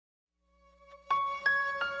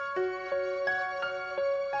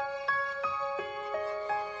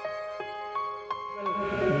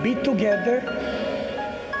be together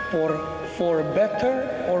for better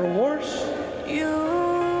or worse,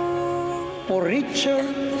 for richer,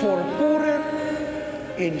 for poorer,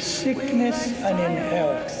 in sickness and in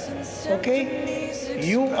health. Okay?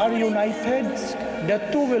 You are united. The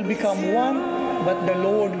two will become one, but the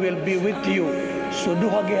Lord will be with you. So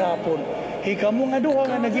duha gihapon. Hikamu nga duha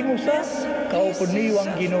nga naging usa, kaupod niyo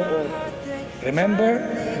ang Ginoo. Remember,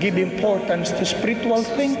 give importance to spiritual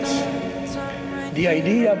things. The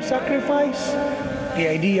idea of sacrifice, the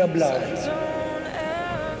idea of love.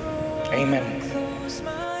 Amen.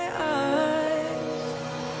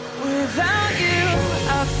 Without you,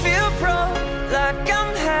 I feel broke, like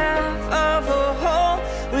I'm half of a whole.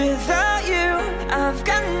 Without you, I've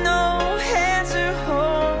got no hand to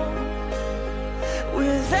hold.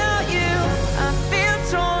 Without you, I feel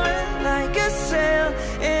torn like a sail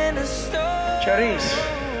in a storm. Charise,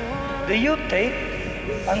 do you take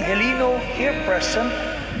Angelino here present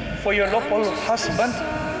for your lawful husband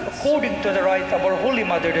according to the rite of our Holy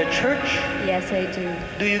Mother, the Church? Yes, I do.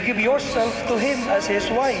 Do you give yourself to him as his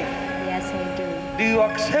wife? Yes, I do. Do you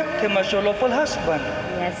accept him as your lawful husband?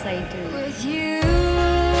 Yes, I do. With you,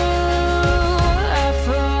 I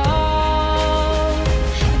fall.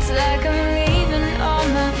 It's like I'm leaving all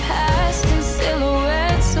my past in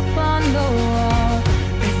silhouettes upon the wall.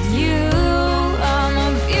 With you, I'm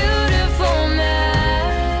a beautiful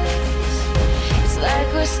mess. It's like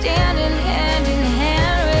we're standing hand in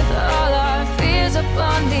hand with all our fears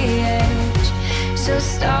upon the edge. So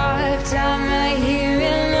start time right here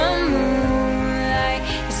in the moonlight,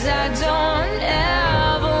 'cause I don't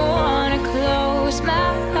ever wanna close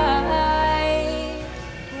my eyes.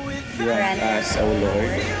 Grant us, O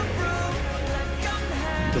Lord,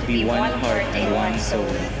 to be one heart and one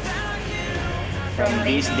soul. From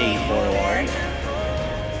this day forward,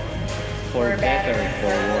 for better,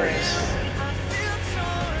 for worse,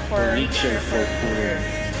 for richer, for poorer,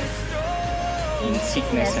 in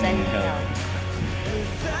sickness and in health,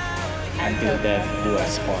 until death do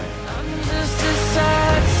us part. I'm just a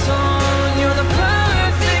sad song, you're the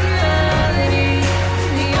perfect melody,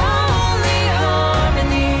 the only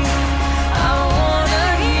harmony I wanna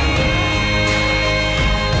hear.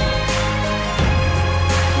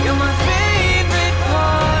 You're my favorite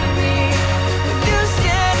part of me, with you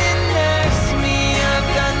standing next to me, I've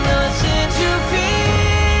got nothing to fear.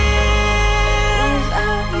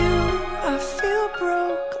 Without you, I feel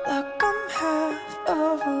broke, like I'm half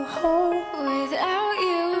of a whole. Without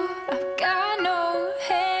you, I've got no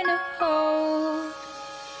hand to hold.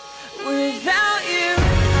 Without you,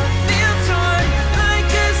 I feel torn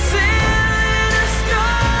like a sail in a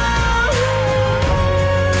storm.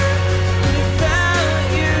 Without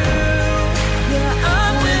you, yeah,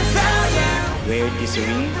 I'm without you. Wear this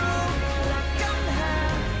ring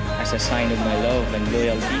as a sign of my love and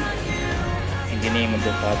loyalty, in the name of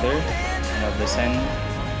the Father, and of the Son,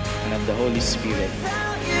 and of the Holy Spirit.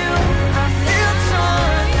 I feel torn.